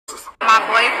my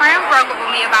boyfriend broke up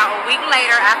with me about a week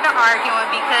later after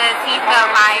arguing because he felt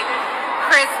like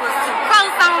Chris was too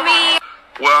close on me.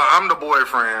 Well, I'm the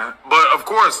boyfriend, but of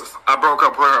course I broke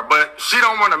up with her. But she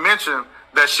don't want to mention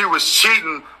that she was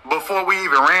cheating before we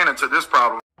even ran into this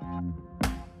problem.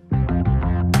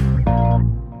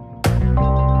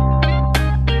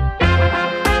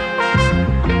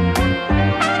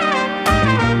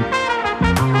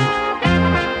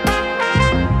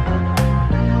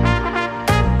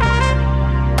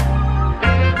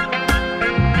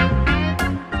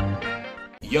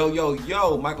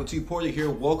 Yo, Michael T. Porter here.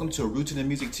 Welcome to Rooted in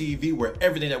Music TV, where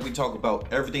everything that we talk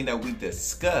about, everything that we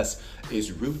discuss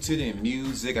is rooted in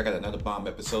music. I got another bomb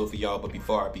episode for y'all, but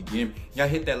before I begin, y'all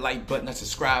hit that like button, that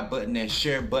subscribe button, that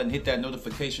share button, hit that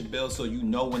notification bell so you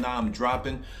know when I'm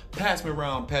dropping. Pass me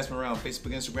around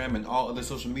Facebook, Instagram, and all other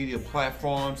social media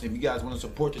platforms. If you guys want to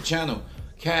support the channel,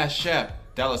 Cash App,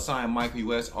 $ Michael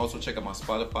US. Also check out my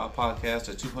Spotify podcast,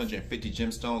 the 250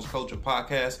 Gemstones Culture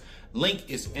Podcast. Link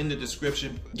is in the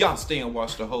description. Y'all stay and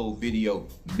watch the whole video.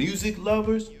 Music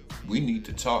lovers, we need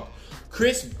to talk.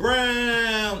 Chris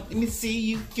Brown, let me see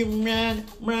you can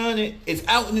run it. It's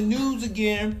out in the news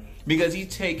again because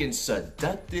he's taking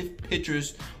seductive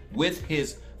pictures with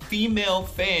his female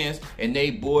fans and they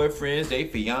boyfriends, they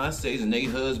fiancés, and they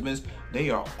husbands. They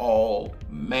are all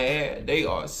mad, they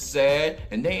are sad,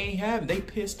 and they ain't having, they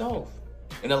pissed off.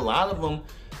 And a lot of them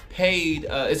paid,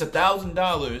 it's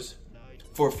 $1,000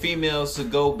 for females to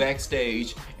go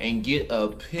backstage and get a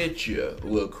picture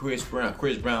with Chris Brown.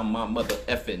 Chris Brown, my mother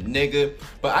effing nigga.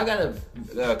 But I got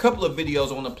a couple of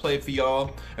videos I want to play for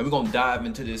y'all, and we're gonna dive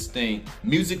into this thing.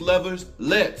 Music lovers,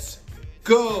 let's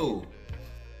go.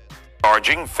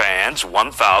 Charging fans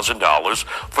 $1,000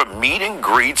 for meet and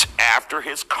greets after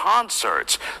his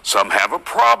concerts. Some have a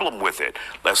problem with it.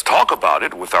 Let's talk about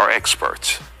it with our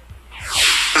experts.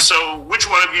 So, which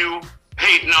one of you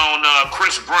hating on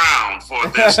Chris Brown for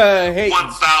this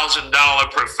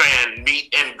 $1,000 per fan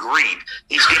meet and greet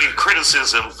he's getting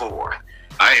criticism for?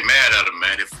 I ain't mad at him,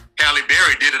 man. If Halle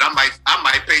Berry did it, I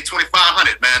might pay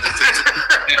 $2,500, man.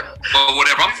 Or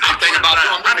whatever. I'm thinking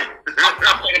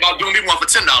about doing me one for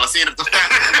 $10, seeing if the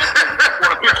fans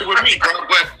want a picture with me, bro.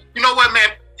 But you know what,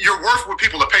 man? You're worth what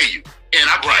people will pay you. And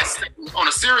I can't say, on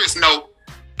a serious note,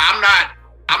 I'm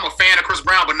a fan of Chris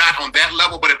Brown, but not on that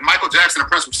level. But if Michael Jackson and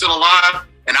Prince were still alive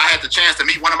and I had the chance to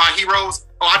meet one of my heroes,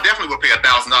 I definitely would pay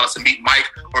 $1,000 to meet Mike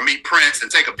or meet Prince and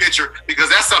take a picture, because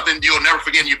that's something you'll never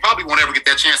forget and you probably won't ever get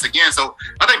that chance again. So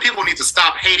I think people need to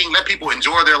stop hating, let people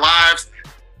enjoy their lives.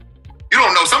 You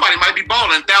don't know, somebody might be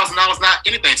balling, $1,000 not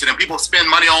anything to them. People spend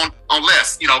money on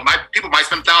less. You know, people might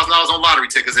spend $1,000 on lottery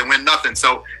tickets and win nothing.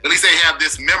 So at least they have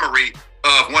this memory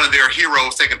of one of their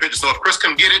heroes taking pictures. So if Chris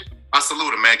can get it, I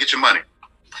salute him, man. Get your money.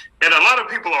 And a lot of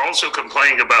people are also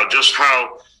complaining about just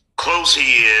how close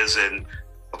he is and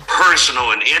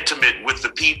personal and intimate with the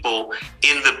people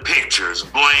in the pictures.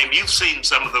 Blame, you've seen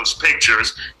some of those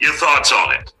pictures. Your thoughts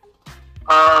on it?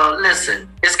 Listen,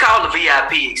 it's called the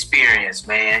VIP experience,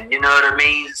 man. You know what I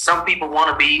mean? Some people want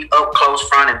to be up close,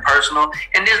 front, and personal.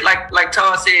 And this, like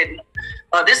Todd said,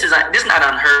 this is not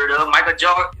unheard of.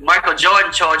 Michael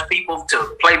Jordan charged people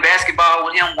to play basketball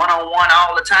with him one-on-one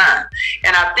all the time.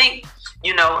 And I think,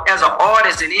 you know, as an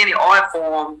artist in any art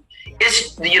form,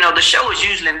 it's, you know, the show is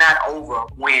usually not over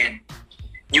when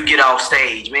you get off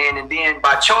stage, man. And then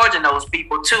by charging those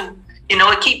people too, you know,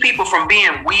 it keep people from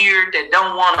being weird, that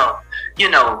don't want to, you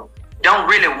know, don't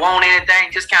really want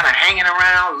anything, just kind of hanging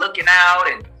around, looking out,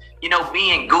 and, you know,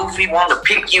 being goofy, wanting to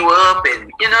pick you up, and,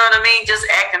 you know what I mean, just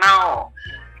acting all,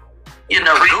 you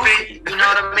know, goofy, you know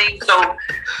what I mean? So,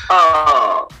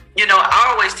 you know,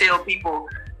 I always tell people,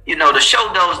 you know, the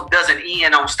show doesn't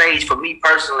end on stage for me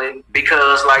personally,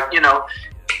 because, like, you know,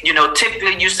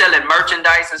 typically you selling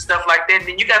merchandise and stuff like that.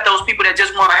 Then you got those people that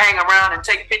just want to hang around and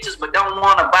take pictures, but don't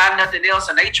want to buy nothing else,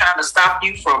 and they trying to stop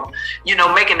you from, you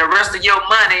know, making the rest of your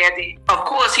money. Of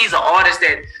course, he's an artist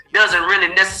that doesn't really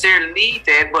necessarily need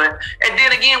that, but and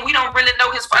then again, we don't really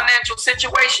know his financial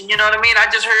situation. You know what I mean? I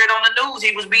just heard on the news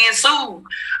he was being sued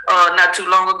not too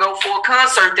long ago for a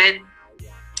concert that,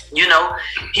 you know,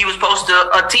 he was supposed to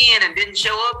attend and didn't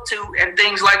show up to, and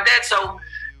things like that. So,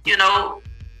 you know,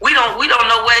 we don't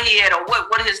know where he at or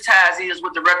what his ties is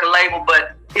with the record label,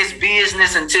 but it's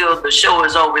business until the show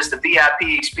is over. It's the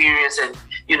VIP experience, and,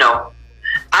 you know,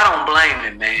 I don't blame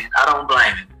him, man. I don't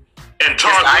blame him. And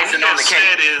Todd, what he has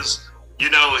said is, you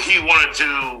know, he wanted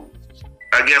to,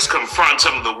 I guess, confront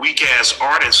some of the weak-ass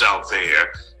artists out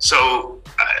there. So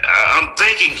I'm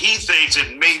thinking he thinks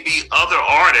it may be other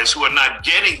artists who are not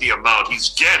getting the amount he's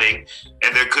getting,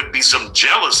 and there could be some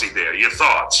jealousy there. Your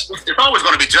thoughts? There's always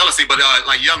going to be jealousy, but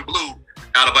like Young Blue,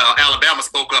 Alabama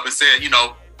spoke up and said, you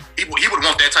know, he would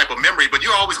want that type of memory, but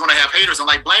you're always going to have haters. And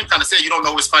like Blame kind of said, you don't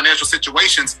know his financial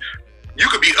situations. You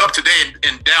could be up today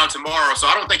and down tomorrow. So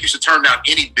I don't think you should turn down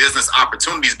any business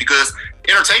opportunities because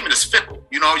entertainment is fickle.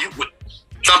 You know,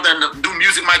 something to do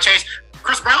music might change.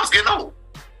 Chris Brown's getting old.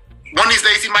 One of these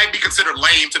days, he might be considered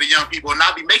lame to the young people and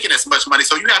not be making as much money.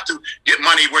 So you have to get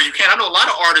money where you can. I know a lot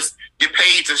of artists get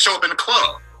paid to show up in the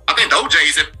club. I think the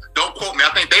OJs, don't quote me,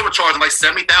 I think they were charging like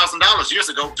 $70,000 years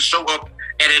ago to show up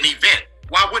at an event.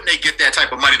 Why wouldn't they get that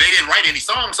type of money? They didn't write any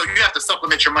songs, so you have to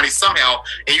supplement your money somehow,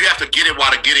 and you have to get it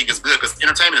while the getting is good, because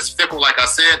entertainment is fickle, like I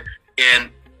said, and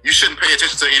you shouldn't pay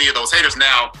attention to any of those haters.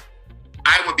 Now,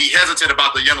 I would be hesitant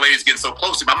about the young ladies getting so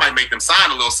close to me. I might make them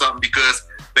sign a little something because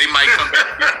they might come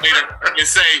back later and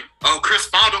say, oh, Chris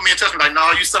fondled me and touched me. Like,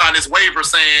 no, you signed this waiver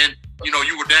saying, you know,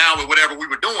 you were down with whatever we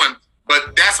were doing.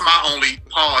 But that's my only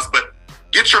pause. But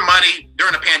get your money.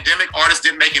 During the pandemic, artists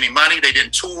didn't make any money. They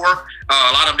didn't tour.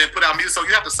 A lot of them didn't put out music. So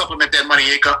you have to supplement that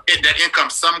income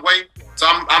some way. So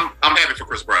I'm happy for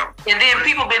Chris Brown. And then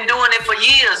people been doing it for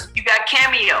years. You got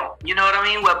Cameo, you know what I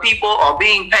mean? Where people are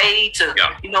being paid to,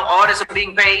 you know, artists are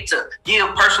being paid to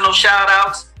give personal shout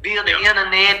outs via the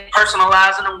internet,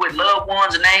 personalizing them with loved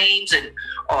ones' names and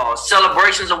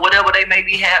celebrations or whatever they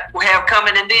maybe have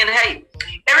coming. And then, hey,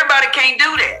 everybody can't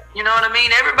do that. You know what I mean?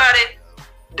 Everybody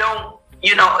don't,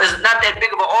 you know, is not that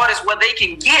big of an artist where they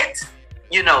can get,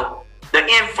 you know, the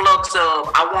influx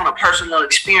of, I want a personal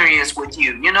experience with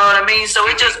you. You know what I mean? So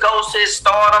it just goes to his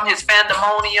stardom, his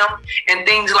fandemonium, and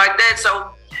things like that.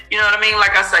 So, you know what I mean?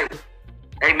 Like I say,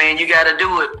 hey, man, you got to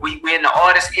do it. We're in the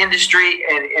artist industry,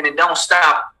 and it don't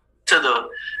stop to the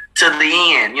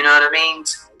end. You know what I mean?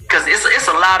 Because it's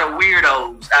a lot of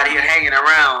weirdos out here hanging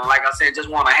around. Like I said, just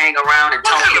want to hang around and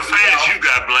talk. What kind of fans you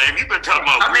got, Blame? You've been talking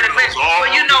about weirdos all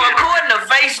well, you know, according to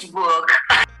Facebook.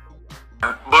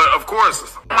 But of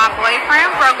course, My boyfriend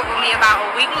broke up with me about a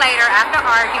week later after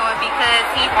arguing because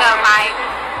he felt like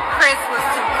Chris was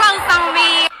too close on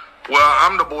me. well,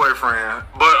 I'm the boyfriend.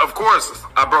 But of course,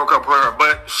 I broke up with her.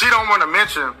 But she don't want to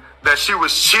mention that she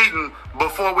was cheating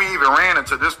before we even ran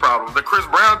into this problem. The Chris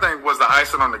Brown thing was the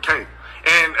icing on the cake.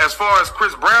 And as far as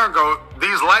Chris Brown goes,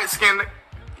 these light-skinned,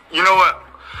 you know what?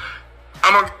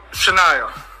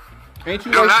 Shania,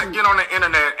 do not get on the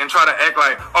internet and try to act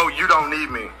like, oh, you don't need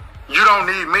me. You don't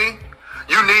need me.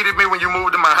 You needed me when you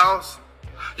moved to my house.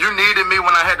 You needed me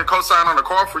when I had to co-sign on the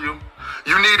car for you.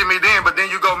 You needed me then, but then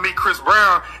you go meet Chris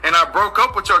Brown, and I broke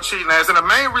up with your cheating ass. And the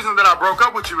main reason that I broke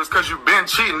up with you is because you've been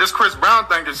cheating. This Chris Brown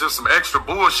thing is just some extra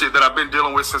bullshit that I've been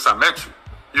dealing with since I met you.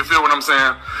 You feel what I'm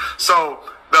saying? So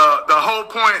the whole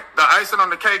point, the icing on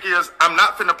the cake is I'm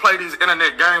not finna play these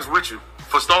internet games with you.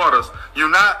 For starters, you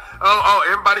not,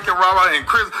 everybody can rah-rah and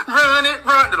Chris, run it.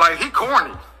 Like, he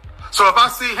corny. So if I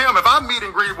see him, if I meet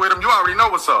and greet with him, you already know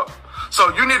what's up.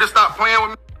 So you need to stop playing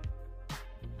with me.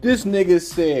 This nigga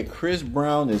said Chris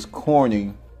Brown is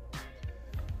corny.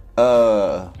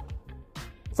 First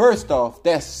off,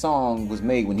 that song was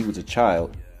made when he was a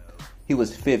child. He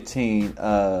was 15.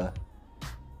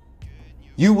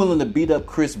 You willing to beat up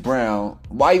Chris Brown?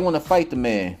 Why you want to fight the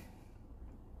man?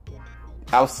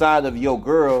 Outside of your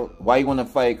girl, why you want to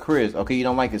fight Chris? Okay, you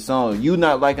don't like his song. You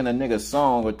not liking a nigga's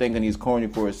song or thinking he's corny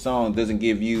for his song doesn't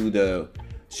give you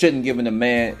should not give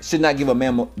a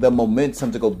man the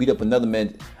momentum to go beat up another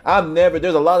man.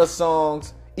 There's a lot of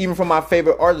songs, even from my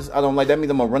favorite artists, I don't like. That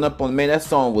means I'm gonna run up on the man. That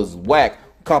song was whack.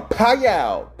 Called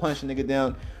Pow, punch a nigga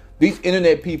down. These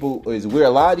internet people is weird. A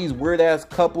lot of these weird ass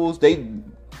couples,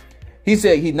 he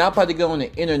said he's not about to go on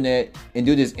the internet and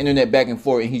do this internet back and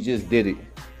forth, and he just did it.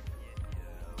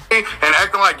 And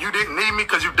acting like you didn't need me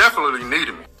because you definitely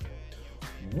needed me.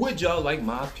 Would y'all like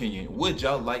my opinion? Would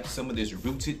y'all like some of this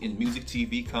Rooted in Music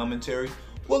TV commentary?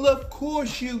 Well, of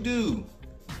course you do.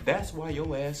 That's why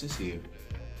your ass is here.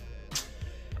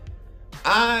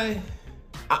 I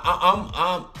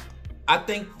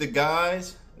think the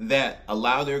guys that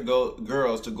allow their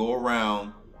girls to go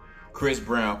around Chris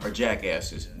Brown are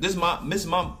jackasses. This is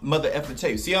my mother effing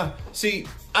tape. See,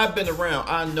 I've been around.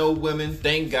 I know women.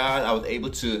 Thank God I was able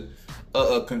to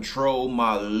control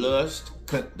my lust,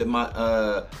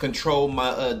 control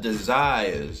my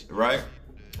desires. Right?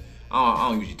 I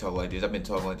don't usually talk like this. I've been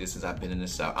talking like this since I've been in the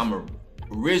South. I'm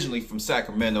originally from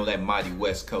Sacramento, that mighty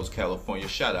West Coast, California.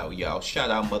 Shout out, y'all.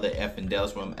 Shout out, mother effing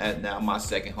Dallas, where I'm at now. My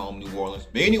second home, New Orleans.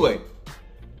 But anyway,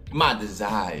 my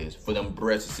desires for them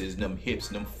breasts, them hips,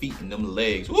 them feet, and them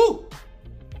legs. Woo!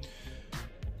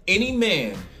 Any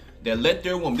man that let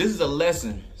their woman, this is a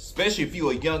lesson, especially if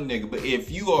you're a young nigga, but if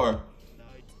you are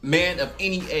man of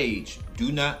any age,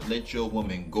 do not let your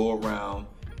woman go around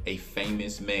a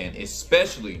famous man,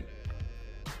 especially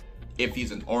if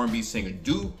he's an R&B singer.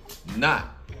 Do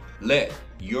not let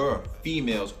your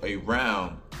females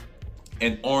around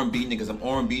an R&B niggas. Some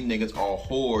R&B niggas are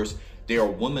whores. They are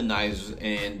womanizers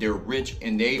and they're rich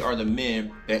and they are the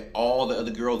men that all the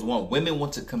other girls want. Women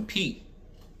want to compete.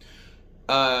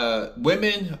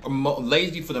 Women are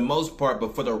lazy for the most part,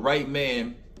 but for the right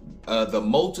man, the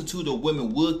multitude of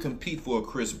women would compete for a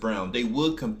Chris Brown. They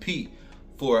would compete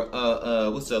for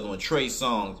what's the other one? Trey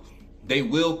Songz. They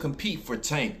will compete for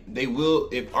Tank. They will.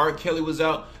 If R. Kelly was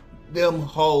out, them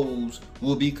hoes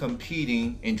will be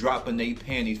competing and dropping their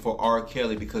panties for R.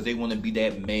 Kelly because they want to be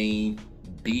that main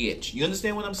bitch. You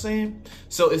understand what I'm saying?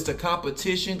 So it's the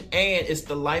competition and it's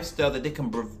the lifestyle that they can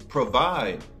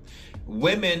provide.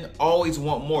 Women always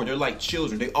want more. They're like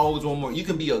children. They always want more. You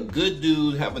can be a good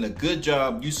dude having a good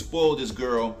job. You spoil this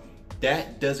girl.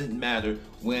 That doesn't matter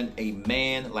when a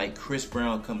man like Chris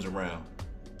Brown comes around.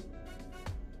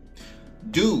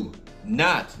 Do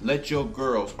not let your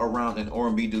girls around an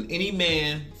R&B dude. Any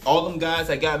man, all them guys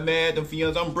that got mad, them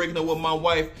fiancés, I'm breaking up with my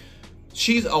wife.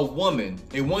 She's a woman.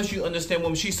 And once you understand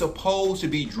women, she's supposed to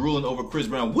be drooling over Chris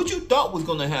Brown. What you thought was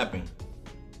going to happen?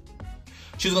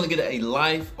 She's going to get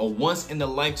a once in a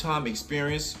lifetime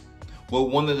experience with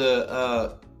one of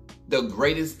the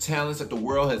greatest talents that the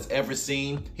world has ever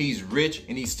seen. He's rich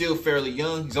and he's still fairly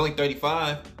young. He's only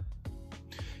 35.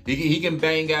 He can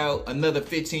bang out another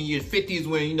 15 years. 50 is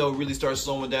when, you know, really starts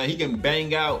slowing down. He can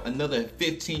bang out another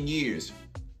 15 years.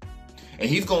 And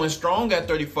he's going strong at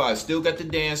 35. Still got the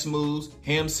dance moves.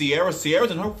 Him, Sierra's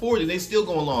in her 40s. They still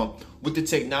going along with the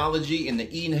technology and the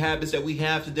eating habits that we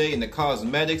have today and the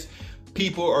cosmetics.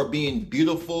 People are being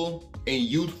beautiful and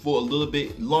youthful a little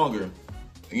bit longer.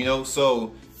 You know,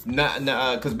 so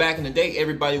because back in the day,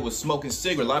 everybody was smoking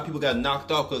cigarettes. A lot of people got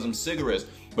knocked off because of them cigarettes.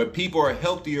 But people are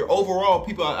healthier. Overall,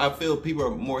 I feel people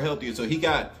are more healthier. So he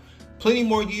got plenty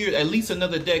more years, at least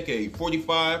another decade.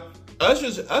 45.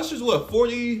 Usher's what,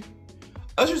 40?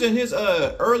 Usher's in his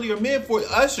earlier mid-40s.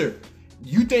 Usher,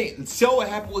 you think, so what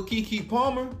happened with Keke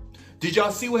Palmer? Did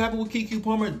y'all see what happened with Keke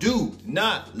Palmer? Do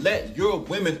not let your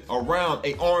women around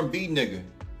a R&B nigga.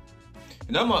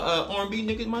 And I'm a R&B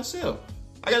nigga myself.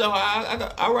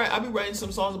 I be writing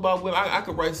some songs about women. I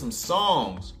could write some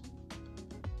songs.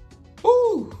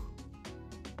 Woo!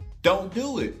 Don't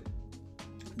do it.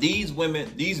 These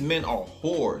men are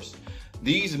whores.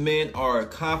 These men are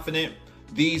confident.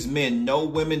 These men know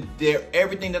women. They're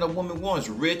everything that a woman wants.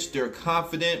 Rich, they're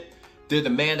confident. They're the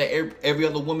man that every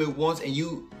other woman wants. And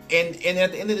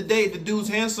at the end of the day, if the dude's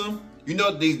handsome, you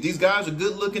know, these guys are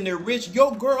good looking, they're rich.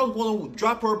 Your girl want to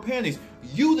drop her panties.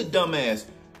 You the dumbass.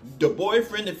 The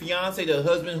boyfriend, the fiance, the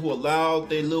husband who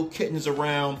allowed their little kittens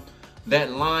around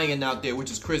that lion out there, which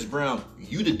is Chris Brown.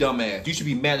 You the dumbass. You should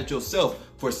be mad at yourself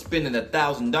for spending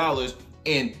 $1,000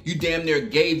 and you damn near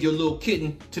gave your little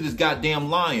kitten to this goddamn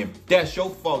lion. That's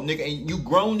your fault, nigga. And you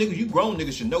grown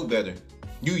niggas should know better.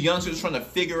 You youngsters trying to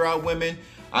figure out women.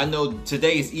 I know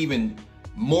today is even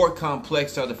more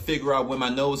complex how to figure out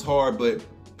women. I know it's hard, but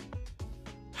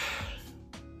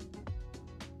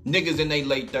niggas in their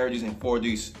late 30s and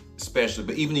 40s especially,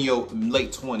 but even in your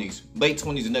late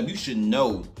 20s and up, you should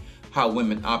know how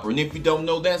women operate. And if you don't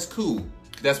know, that's cool.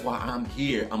 That's why I'm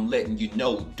here. I'm letting you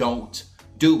know, don't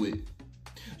do it.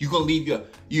 You gonna leave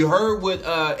you heard what,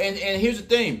 and here's the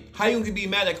thing. How you gonna be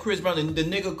mad at Chris Brown? The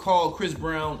nigga called Chris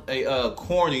Brown a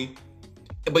corny,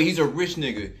 but he's a rich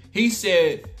nigga. He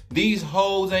said, these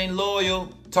hoes ain't loyal.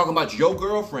 Talking about your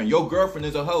girlfriend. Your girlfriend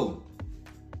is a hoe.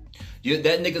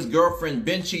 That nigga's girlfriend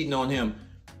been cheating on him.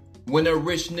 When a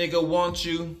rich nigga wants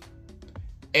you,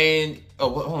 and,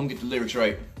 hold on, get the lyrics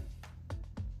right.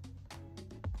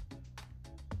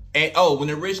 And, when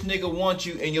a rich nigga wants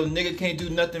you and your nigga can't do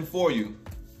nothing for you.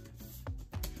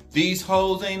 These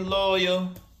hoes ain't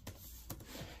loyal.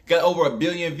 Got over 1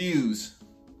 billion views.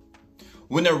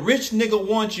 When a rich nigga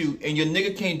wants you and your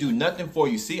nigga can't do nothing for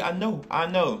you. See, I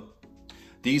know.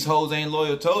 These hoes ain't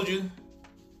loyal, told you.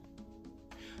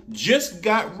 Just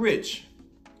got rich.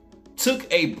 Took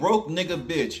a broke nigga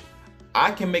bitch.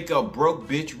 I can make a broke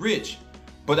bitch rich.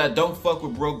 But I don't fuck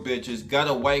with broke bitches. Got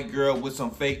a white girl with some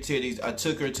fake titties. I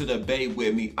took her to the bay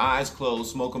with me. Eyes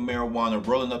closed, smoking marijuana,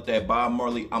 rolling up that Bob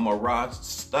Marley. I'm a rock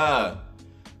star.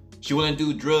 She wanna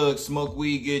do drugs, smoke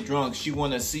weed, get drunk. She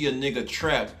wanna see a nigga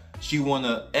trapped. She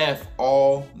wanna F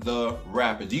all the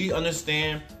rappers. Do you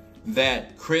understand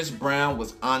that Chris Brown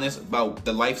was honest about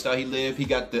the lifestyle he lived? He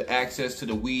got the access to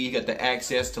the weed. He got the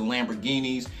access to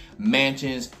Lamborghinis,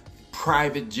 mansions,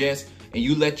 private jets. And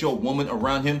you let your woman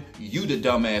around him, you the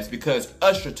dumbass, because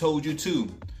Usher told you to.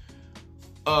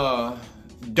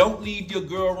 Don't leave your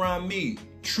girl around me.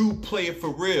 True player for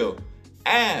real.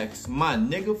 Ask my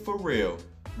nigga for real.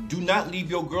 Do not leave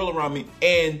your girl around me.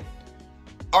 And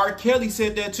R. Kelly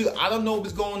said that too. I don't know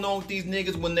what's going on with these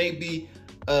niggas when they be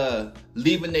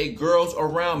leaving their girls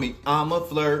around me. I'm a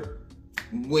flirt.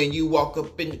 When you walk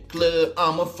up in the club,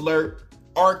 I'm a flirt.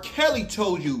 R. Kelly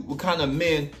told you what kind of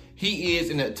men he is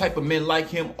and the type of men like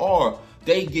him are.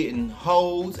 They getting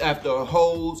hoes after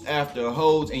hoes after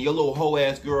hoes, and your little hoe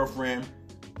ass girlfriend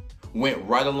went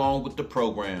right along with the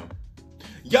program.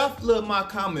 Y'all flood my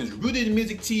comments. Rooted in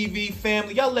Music TV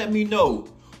family, y'all let me know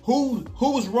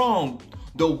who's wrong.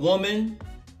 The woman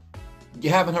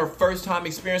having her first time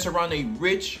experience around a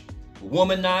rich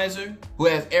womanizer who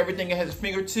has everything at his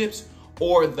fingertips,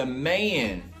 or the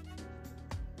man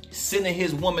sending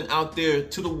his woman out there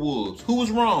to the wolves? Who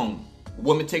was wrong?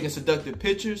 Woman taking seductive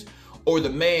pictures, or the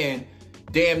man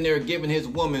damn near giving his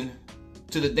woman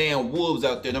to the damn wolves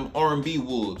out there, them R&B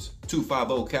wolves?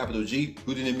 250 capital G,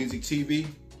 Rooted in Music TV.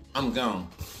 I'm gone.